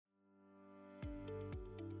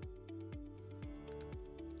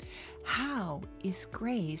How is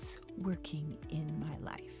grace working in my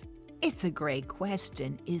life? It's a great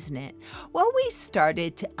question, isn't it? Well, we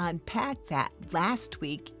started to unpack that last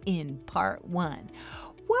week in part 1.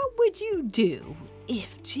 What would you do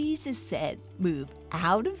if Jesus said, move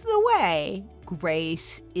out of the way,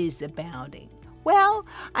 grace is abounding? Well,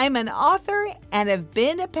 I'm an author and have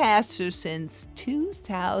been a pastor since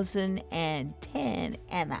 2010,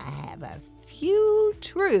 and I have a few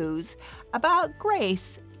truths about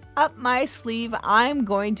grace up my sleeve I'm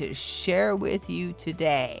going to share with you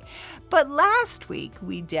today. But last week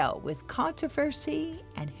we dealt with controversy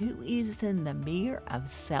and who is in the mirror of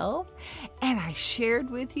self, and I shared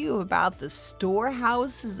with you about the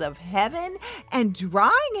storehouses of heaven and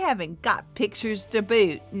drawing heaven, got pictures to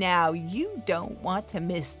boot. Now you don't want to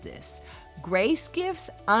miss this. Grace gifts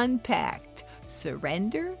unpacked.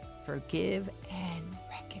 Surrender, forgive, and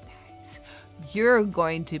recognize. You're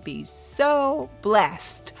going to be so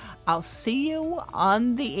blessed. I'll see you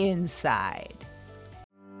on the inside.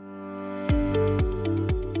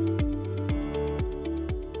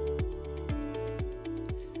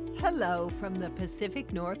 Hello from the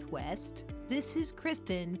Pacific Northwest. This is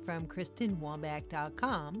Kristen from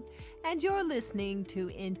KristenWommack.com, and you're listening to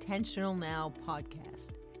Intentional Now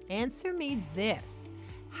podcast. Answer me this.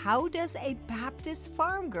 How does a Baptist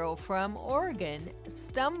farm girl from Oregon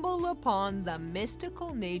stumble upon the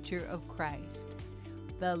mystical nature of Christ?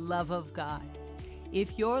 The love of God.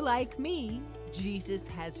 If you're like me, Jesus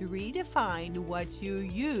has redefined what you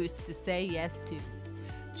used to say yes to.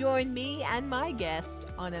 Join me and my guest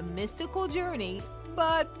on a mystical journey,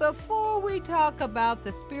 but before we talk about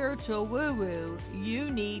the spiritual woo-woo, you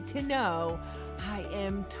need to know I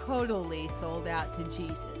am totally sold out to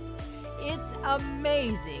Jesus. It's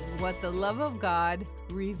amazing what the love of God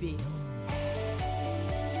reveals.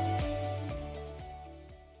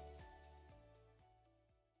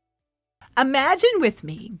 Imagine with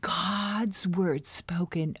me God's word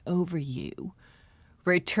spoken over you,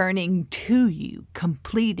 returning to you,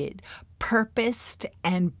 completed, purposed,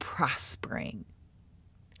 and prospering.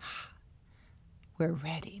 We're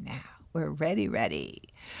ready now. We're ready.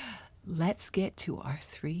 Let's get to our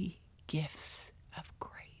 3 gifts of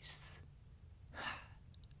grace.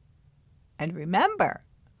 And remember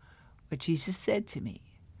what Jesus said to me.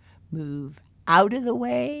 Move out of the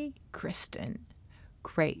way, Kristen.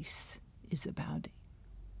 Grace is abounding.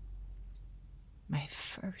 My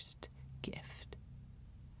first gift.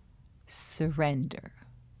 Surrender.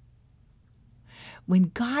 When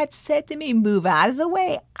God said to me, move out of the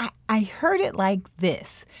way, I heard it like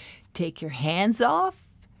this. Take your hands off,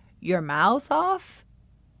 your mouth off,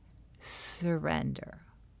 surrender.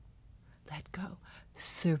 Let go.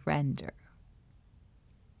 Surrender.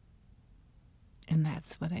 And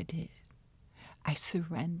that's what I did. I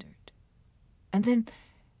surrendered. And then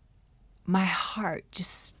my heart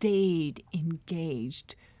just stayed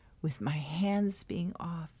engaged with my hands being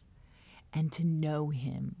off and to know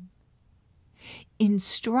him. In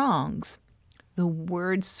Strong's, the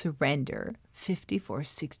word surrender,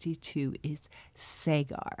 5462, is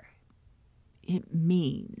sagar. It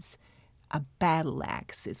means a battle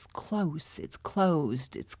axe. It's close, it's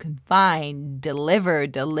closed, it's confined,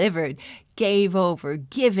 delivered, gave over,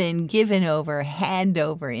 given over, hand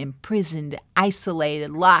over, imprisoned,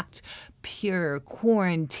 isolated, locked, pure,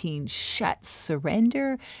 quarantined, shut,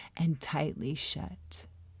 surrender, and tightly shut.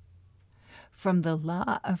 From the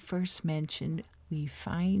law of first mention, we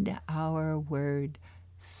find our word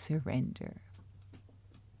surrender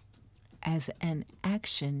as an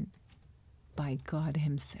action by God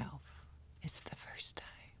himself. It's the first time.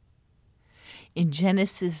 In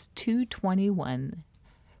Genesis 2:21,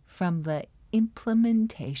 from the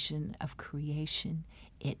implementation of creation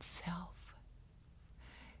itself.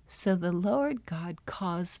 So the Lord God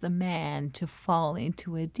caused the man to fall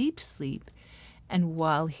into a deep sleep, and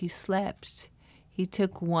while he slept, he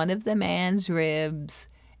took one of the man's ribs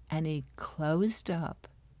and he closed up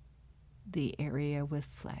the area with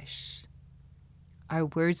flesh. Our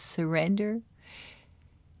word surrender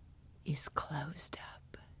is closed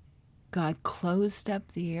up. God closed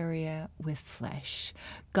up the area with flesh.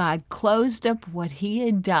 God closed up what he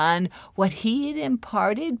had done, what he had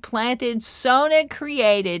imparted, planted, sown, and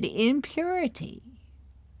created in purity.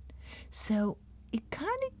 So it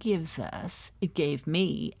kind of gave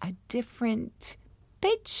me a different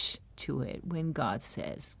pitch to it when God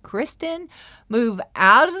says, Kristen, move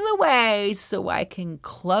out of the way so I can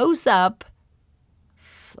close up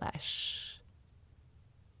flesh.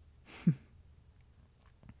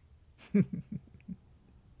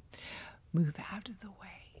 Move out of the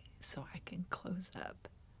way so I can close up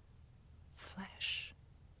flesh.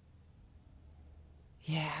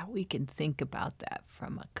 Yeah, we can think about that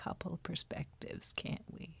from a couple perspectives, can't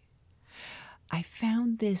we? I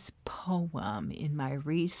found this poem in my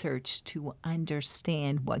research to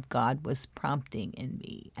understand what God was prompting in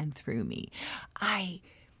me and through me.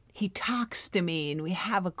 He talks to me and we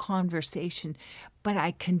have a conversation, but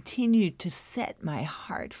I continue to set my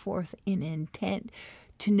heart forth in intent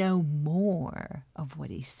to know more of what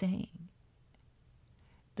he's saying.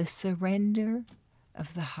 The surrender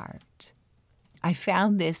of the heart. I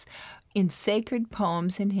found this in Sacred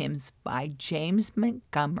Poems and Hymns by James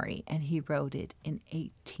Montgomery, and he wrote it in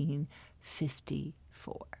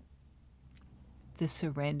 1854. The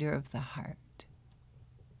surrender of the heart.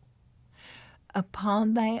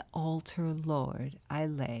 Upon thy altar, Lord, I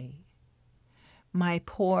lay my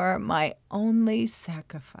poor, my only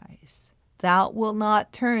sacrifice. Thou wilt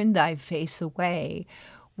not turn thy face away,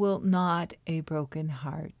 wilt not a broken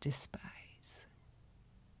heart despise.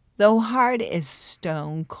 Though hard as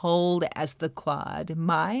stone, cold as the clod,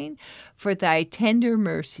 mine, for thy tender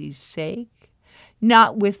mercy's sake,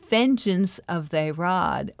 not with vengeance of thy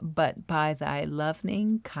rod, but by thy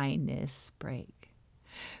loving kindness break.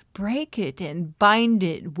 Break it and bind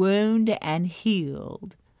it, wound and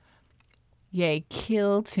healed, yea,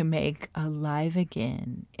 kill to make alive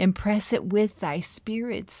again. Impress it with thy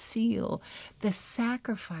spirit's seal, the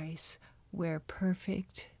sacrifice were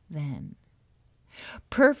perfect then.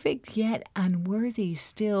 Perfect yet unworthy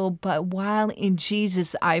still, but while in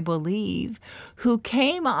Jesus I believe, who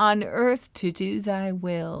came on earth to do thy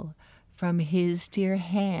will, from his dear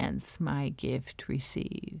hands my gift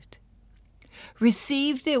received.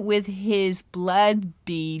 Received it with his blood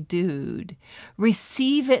bedewed,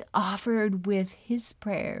 receive it offered with his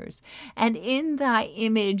prayers, and in thy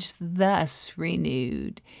image thus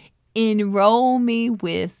renewed, enroll me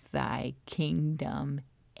with thy kingdom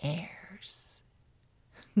heirs.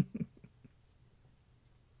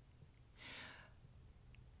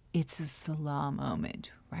 It's a Salah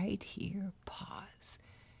moment right here. Pause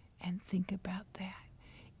and think about that.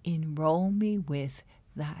 Enroll me with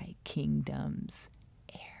thy kingdom's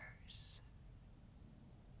heirs.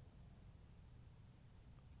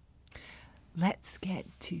 Let's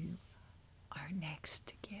get to our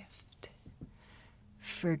next gift.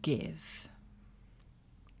 Forgive.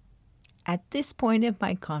 At this point of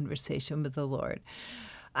my conversation with the Lord,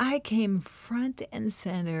 I came front and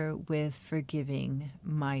center with forgiving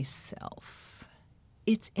myself.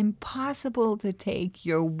 It's impossible to take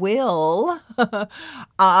your will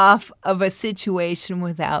off of a situation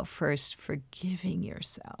without first forgiving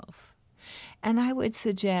yourself. And I would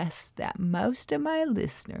suggest that most of my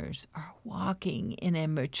listeners are walking in a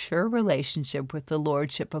mature relationship with the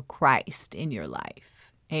Lordship of Christ in your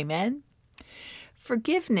life. Amen?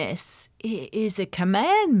 Forgiveness is a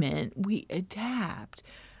commandment we adapt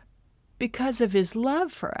because of his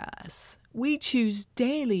love for us. We choose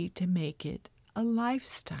daily to make it a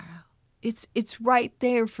lifestyle. It's right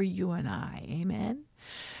there for you and I. Amen.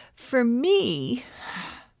 For me,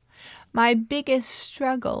 my biggest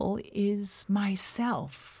struggle is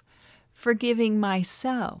myself, forgiving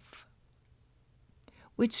myself,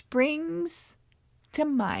 which brings to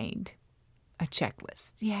mind a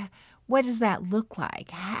checklist. Yeah. What does that look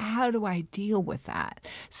like? How do I deal with that?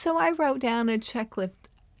 So I wrote down a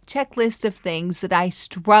checklist of things that I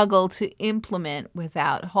struggle to implement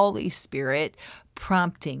without Holy Spirit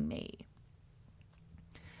prompting me.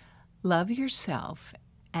 Love yourself,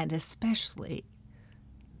 and especially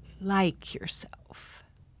like yourself.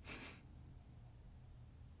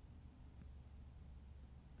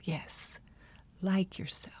 Yes, like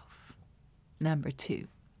yourself. Number 2.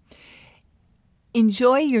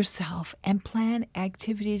 Enjoy yourself and plan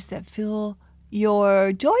activities that fill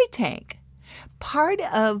your joy tank. Part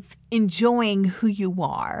of enjoying who you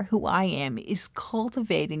are, who I am, is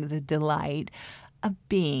cultivating the delight of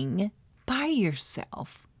being by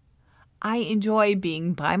yourself. I enjoy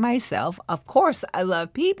being by myself. Of course, I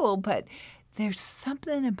love people, but there's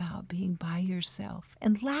something about being by yourself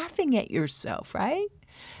and laughing at yourself, right?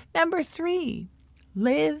 Number 3,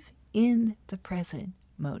 live in the present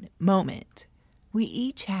moment. We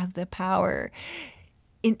each have the power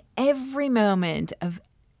in every moment of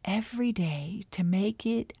every day to make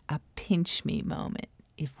it a pinch me moment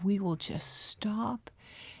if we will just stop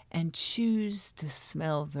and choose to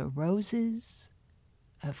smell the roses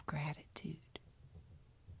of gratitude.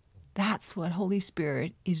 That's what Holy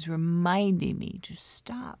Spirit is reminding me to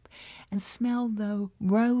stop and smell the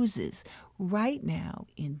roses right now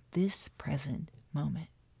in this present moment.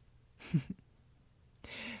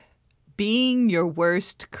 Being your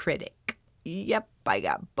worst critic. Yep, I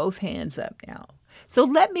got both hands up now. So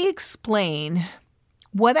let me explain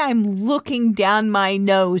what I'm looking down my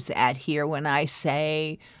nose at here when I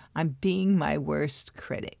say I'm being my worst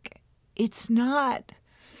critic. It's not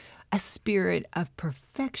a spirit of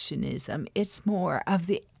perfectionism. It's more of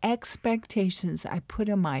the expectations I put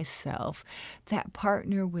on myself that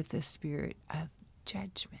partner with the spirit of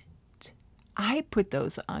judgment. I put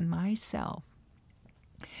those on myself.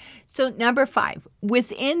 So 5,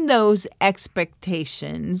 within those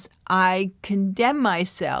expectations, I condemn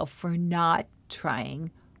myself for not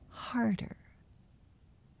trying harder.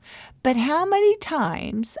 But how many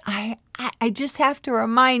times, I just have to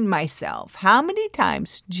remind myself, how many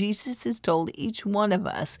times Jesus has told each one of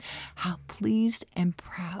us how pleased and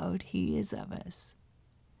proud he is of us.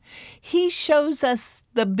 He shows us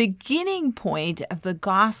the beginning point of the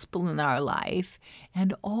gospel in our life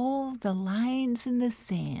and all the lines in the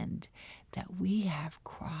sand that we have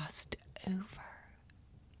crossed over.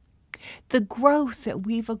 The growth that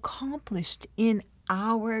we've accomplished in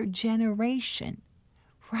our generation,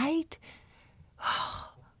 right?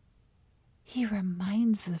 Oh, he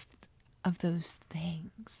reminds us of those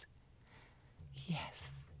things.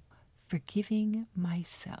 Yes, forgiving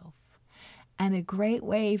myself. And a great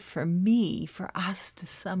way for us to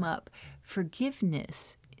sum up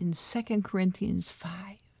forgiveness in 2 Corinthians 5.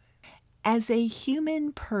 As a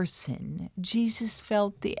human person, Jesus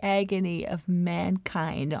felt the agony of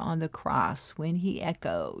mankind on the cross when he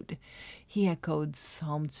echoed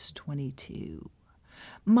Psalms 22.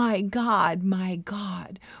 My God,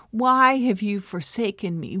 why have you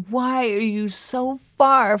forsaken me? Why are you so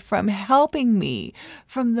far from helping me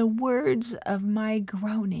from the words of my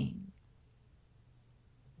groaning?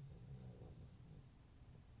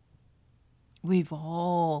 We've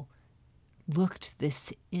all looked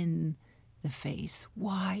this in the face.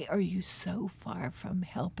 Why are you so far from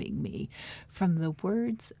helping me from the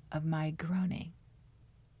words of my groaning?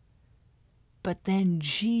 But then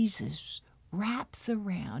Jesus wraps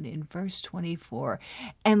around in verse 24,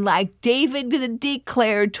 and like David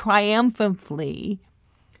declared triumphantly,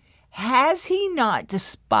 has he not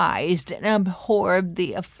despised and abhorred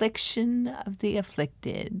the affliction of the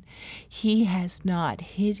afflicted? He has not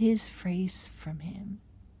hid his face from him.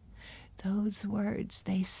 Those words,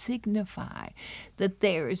 they signify that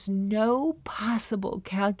there is no possible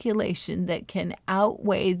calculation that can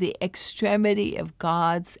outweigh the extremity of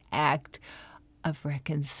God's act of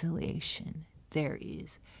reconciliation. There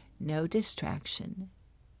is no distraction,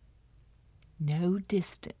 no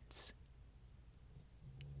distance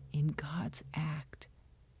in God's act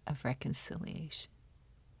of reconciliation.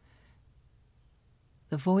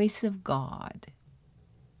 The voice of God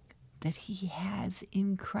that he has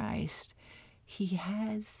in Christ, he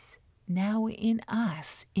has now in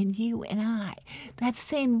us, in you and I. That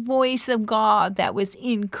same voice of God that was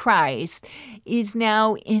in Christ is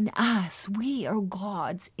now in us. We are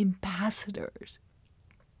God's ambassadors.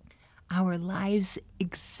 Our lives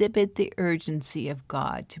exhibit the urgency of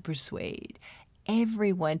God to persuade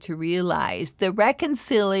everyone to realize the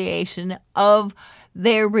reconciliation of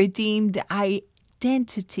their redeemed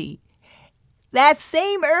identity. That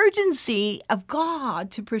same urgency of God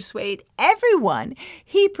to persuade everyone.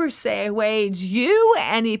 He persuades you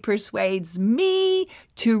and he persuades me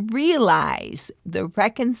to realize the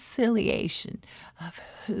reconciliation of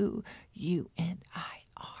who you and I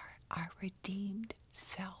are, our redeemed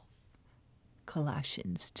self.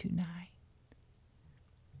 Colossians 2:9.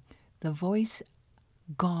 The voice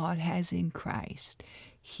God has in Christ,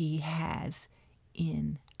 he has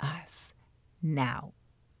in us now.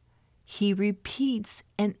 He repeats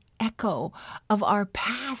an echo of our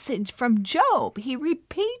passage from Job. He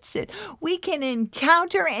repeats it. We can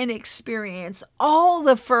encounter and experience all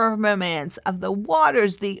the firmaments of the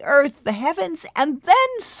waters, the earth, the heavens, and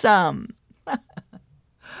then some.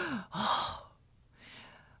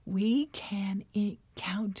 We can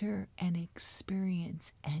encounter and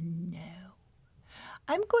experience and know.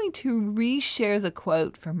 I'm going to reshare the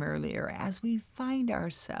quote from earlier. As we find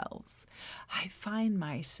ourselves, I find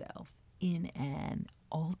myself in an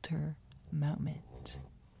altar moment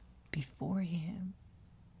before him.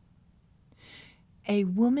 A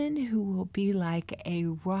woman who will be like a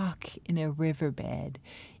rock in a riverbed,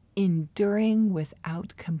 enduring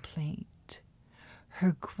without complaint.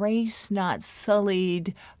 Her grace not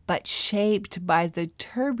sullied, but shaped by the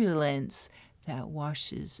turbulence that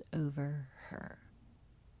washes over her.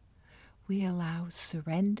 We allow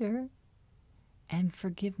surrender and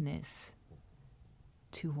forgiveness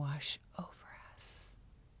to wash over us.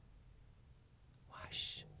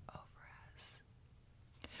 Wash over us.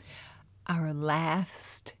 Our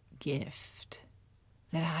last gift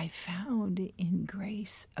that I found in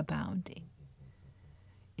Grace Abounding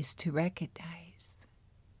is to recognize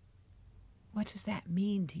What does that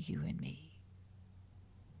mean to you and me?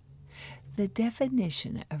 The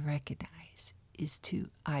definition of recognize is to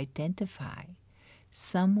identify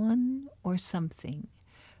someone or something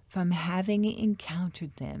from having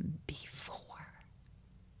encountered them before.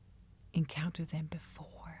 Encounter them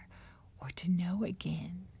before, or to know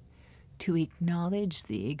again. To acknowledge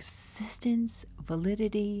the existence,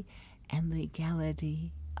 validity, and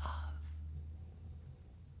legality of.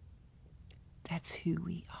 That's who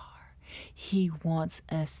we are. He wants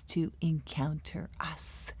us to encounter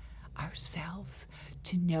us, ourselves,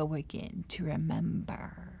 to know again, to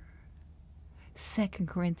remember. 2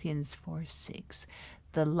 Corinthians 4:6.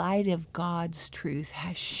 The light of God's truth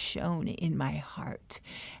has shone in my heart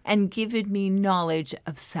and given me knowledge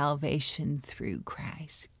of salvation through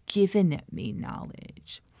Christ. Given me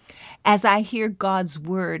knowledge. As I hear God's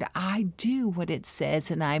word, I do what it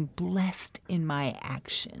says, and I'm blessed in my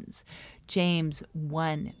actions. James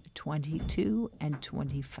 1:22 and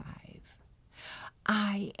 25.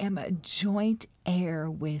 I am a joint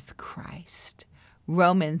heir with Christ.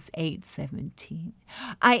 Romans 8:17.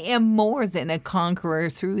 I am more than a conqueror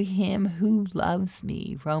through him who loves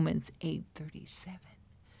me. Romans 8:37.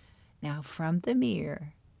 Now from the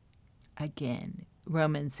mirror, again,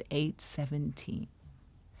 Romans 8:17.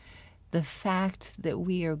 The fact that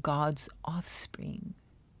we are God's offspring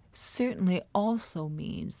certainly also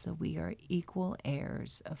means that we are equal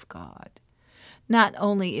heirs of God. Not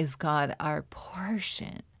only is God our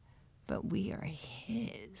portion, but we are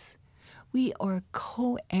his. We are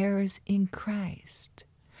co-heirs in Christ.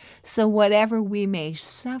 So whatever we may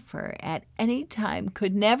suffer at any time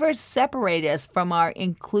could never separate us from our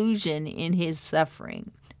inclusion in his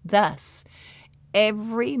suffering. Thus,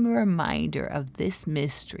 every reminder of this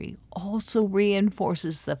mystery also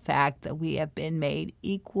reinforces the fact that we have been made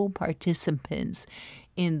equal participants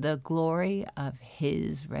in the glory of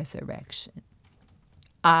his resurrection.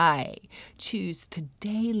 I choose to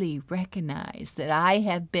daily recognize that I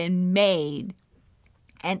have been made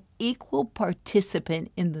an equal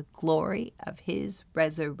participant in the glory of his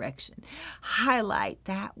resurrection. Highlight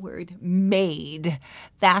that word, made.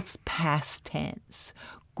 That's past tense.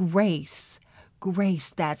 Grace,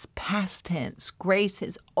 that's past tense. Grace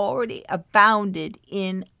has already abounded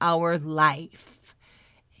in our life.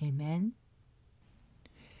 Amen.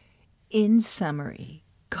 In summary,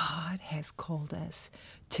 God has called us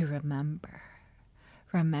to remember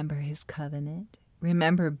his covenant,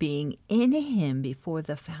 remember being in him before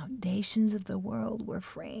the foundations of the world were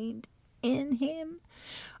framed. In him,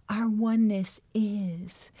 our oneness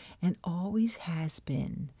is and always has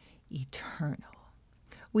been eternal.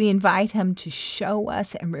 We invite him to show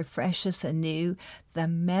us and refresh us anew the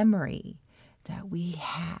memory that we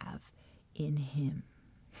have in him.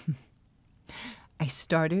 I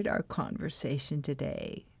started our conversation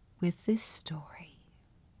today with this story.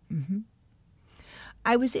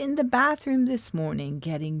 I was in the bathroom this morning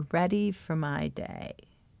getting ready for my day.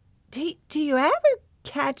 Do you ever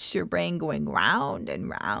catch your brain going round and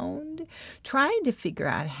round, trying to figure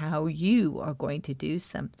out how you are going to do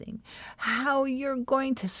something, how you're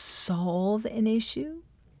going to solve an issue,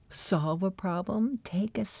 solve a problem,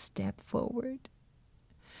 take a step forward?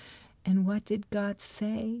 And what did God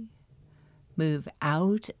say? Move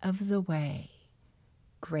out of the way.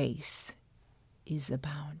 Grace is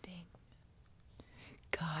abounding.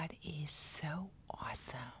 God is so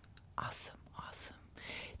awesome.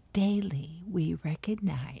 Daily, we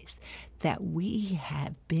recognize that we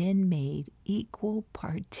have been made equal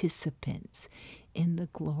participants in the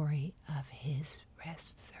glory of his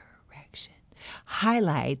resurrection.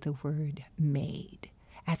 Highlight the word made.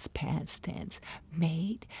 That's past tense.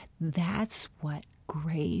 Made. That's what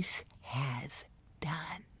grace has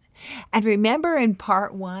done. And remember in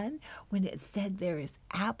part 1 when it said there is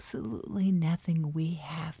absolutely nothing we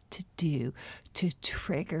have to do to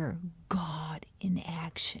trigger God in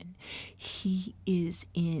action. He is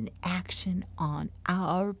in action on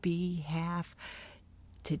our behalf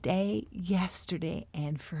today, yesterday,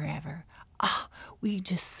 and forever. We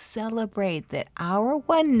just celebrate that our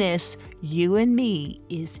oneness, you and me,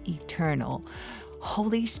 is eternal.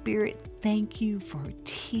 Holy Spirit, thank you for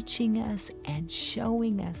teaching us and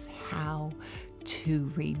showing us how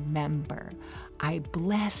to remember. I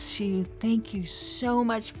bless you. Thank you so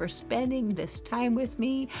much for spending this time with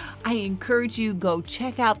me. I encourage you, go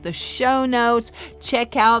check out the show notes,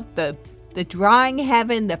 check out the drawing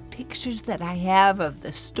heaven, the pictures that I have of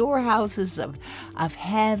the storehouses of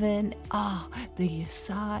heaven. The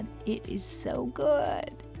Yesod, it is so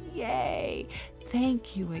good. Yay.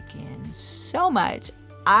 Thank you again so much.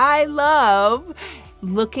 I love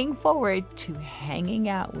looking forward to hanging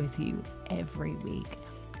out with you every week.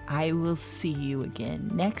 I will see you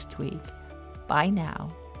again next week. Bye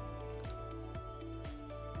now.